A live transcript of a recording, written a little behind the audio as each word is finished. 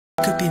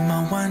Could be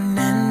my one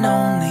and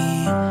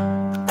only.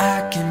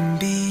 I can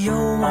be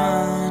your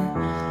one.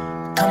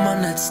 Come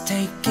on, let's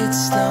take it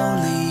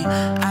slowly.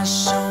 I'll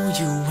show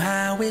you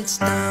how it's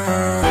done.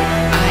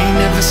 I ain't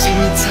never seen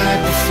your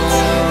type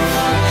before.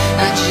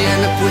 How'd you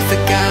end up with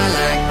a guy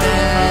like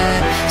that?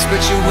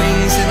 Spread your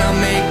wings and I'll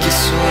make you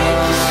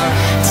soar.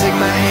 Take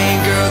my hand,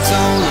 girl,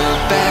 don't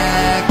look back.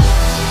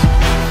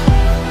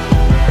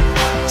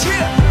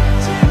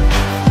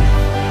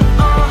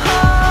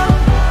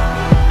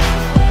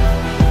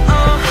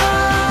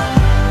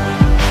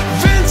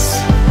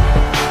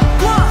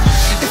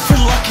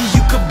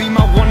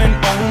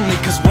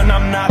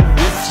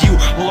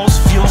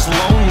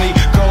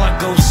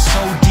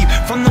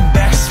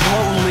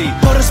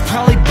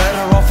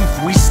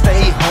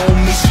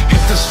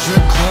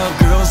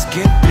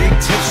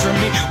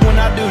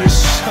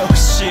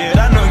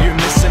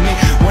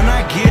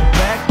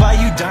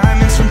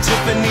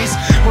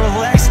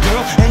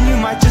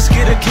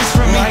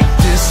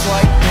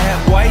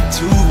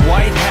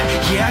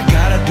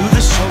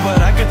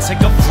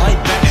 Take a flight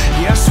back,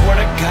 yeah, I swear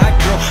to God,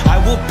 girl, I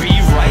will be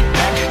right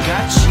back.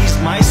 Got cheese,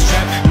 my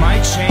strap,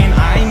 my chain,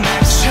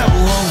 IMAX.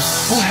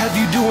 Chelos, who have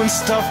you doing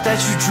stuff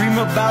that you dream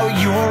about?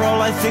 You're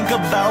all I think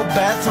about,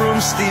 bathroom,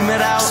 steam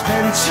it out.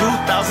 Spend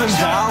 $2,000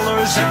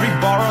 every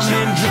bar I'm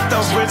in. Hit the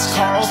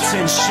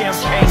Ritz-Carlton,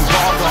 champagne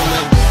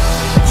bottle.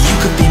 You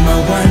could be my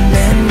one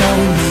and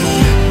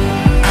only.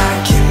 I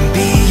can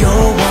be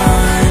your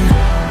one.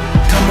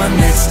 Come on,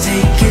 let's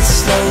take it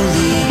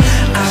slowly.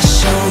 I'll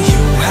show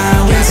you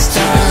how it's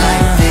done.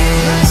 Like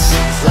this,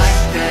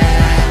 like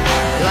that,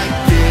 like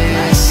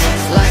this,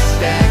 like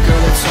that.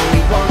 Girl, it's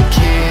only one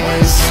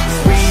kiss.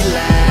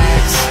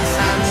 Relax,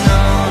 I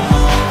know.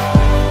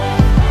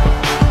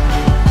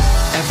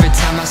 Every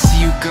time I see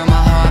you, girl, my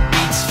heart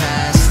beats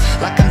fast.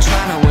 Like I'm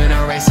trying to win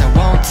a race I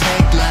won't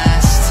take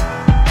last.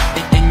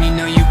 And you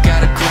know you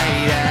got a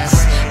great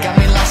ass. Got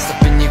me lost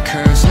up in your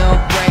curves, no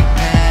brake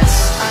pads.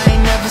 I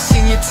ain't never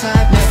seen your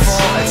type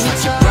before. It's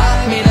like you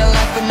brought me to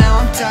life, but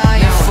now I'm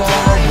dying for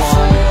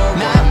one.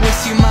 Not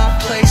with you, my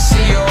place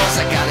or yours.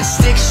 I got a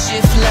stick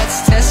shift,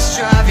 let's test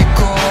drive your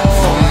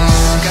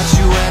course. Got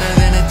you wetter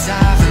than a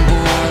diving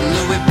board.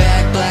 Louis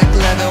bag, black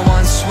leather,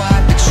 one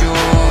swipe at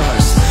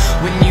yours.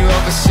 When you're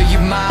over, so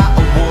you're my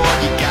award.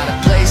 You got a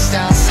place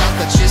down south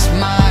that just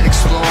might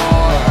explore.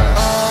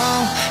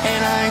 Oh,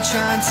 and I ain't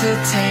trying to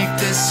take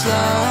this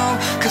slow,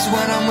 cause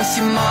when I'm with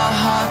you, my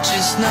heart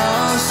just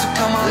knows. So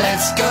come on,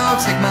 let's go,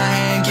 take my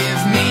hand,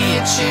 give me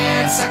a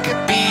chance. I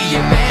could be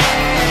your man.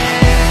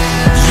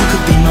 You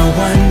could be my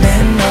one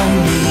and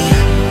only.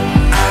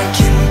 I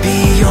can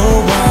be your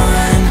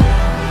one.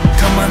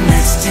 Come on,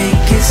 let's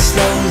take it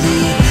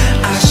slowly.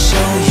 I'll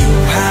show you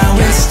how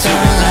it's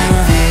done. Like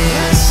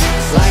this,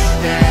 like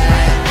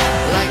that,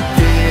 like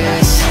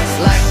this,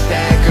 like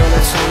that. Girl,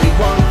 it's only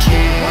one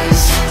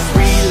kiss.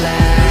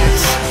 Relax,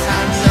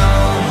 I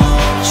know.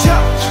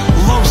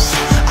 Los,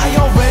 I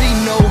already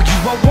know you.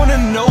 I wanna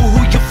know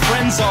who your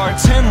friends are.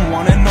 10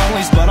 one and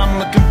onlys, but I'm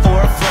looking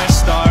for a fresh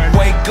start.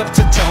 Wake up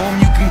to Dome,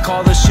 you can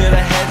call this shit a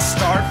head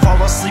start.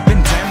 Fall asleep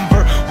in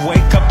Denver,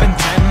 wake up in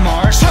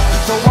Denmark.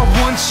 Though I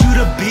want you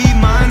to be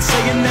mine,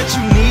 saying that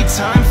you need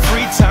time,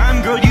 free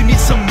time. Girl, you need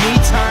some me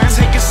time.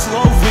 Take it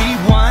slow,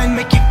 rewind,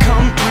 make it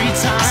come 3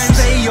 times.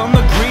 Stay on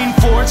the green,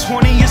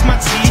 420 is my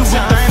tea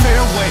time. The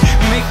fairway,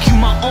 make you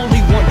my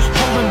only one,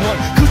 hole in one.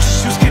 Gucci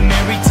shoes,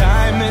 canary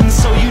diamonds,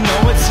 so you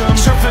know it's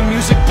surfing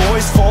music,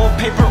 boys, full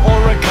paper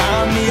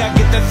origami. I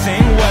get the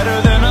thing wetter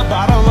than a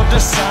bottle of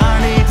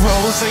Dasani.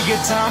 Rose of your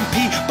Dom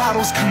P,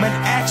 bottles coming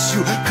at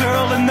you.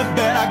 Girl in the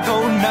bed, I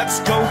go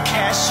nuts, go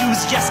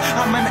cashews. Yes,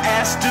 I'm an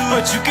ass dude,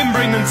 but you can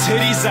bring them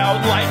titties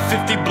out like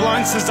 50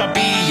 blunts as I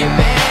be your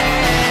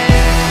man.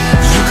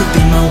 You could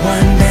be my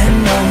one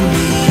and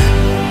only.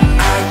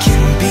 I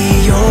can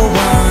be your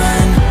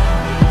one.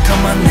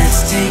 Come on,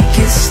 let's take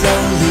it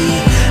slowly.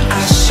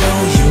 I'll show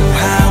you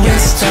how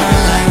it's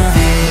done. Like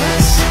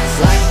this,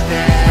 like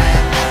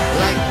that,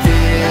 like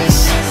this,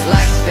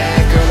 like that.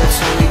 Girl, it's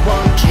only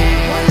one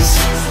kiss.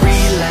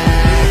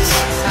 Relax,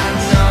 I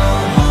know.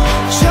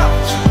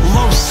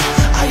 Los,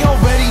 I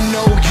already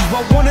know you.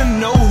 I wanna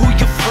know who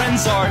your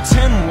friends are.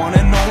 10 one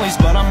and onlys,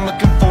 but I'm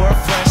looking for a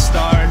fresh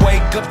start.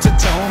 Wake up to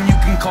Dome, you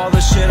can call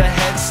this shit a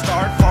head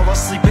start. Fall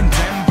asleep in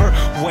Denver,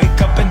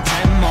 wake up in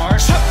Denmark.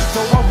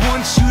 Though I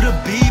want you to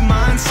be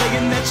mine,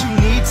 saying that you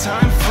need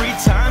time, free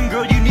time.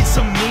 Girl,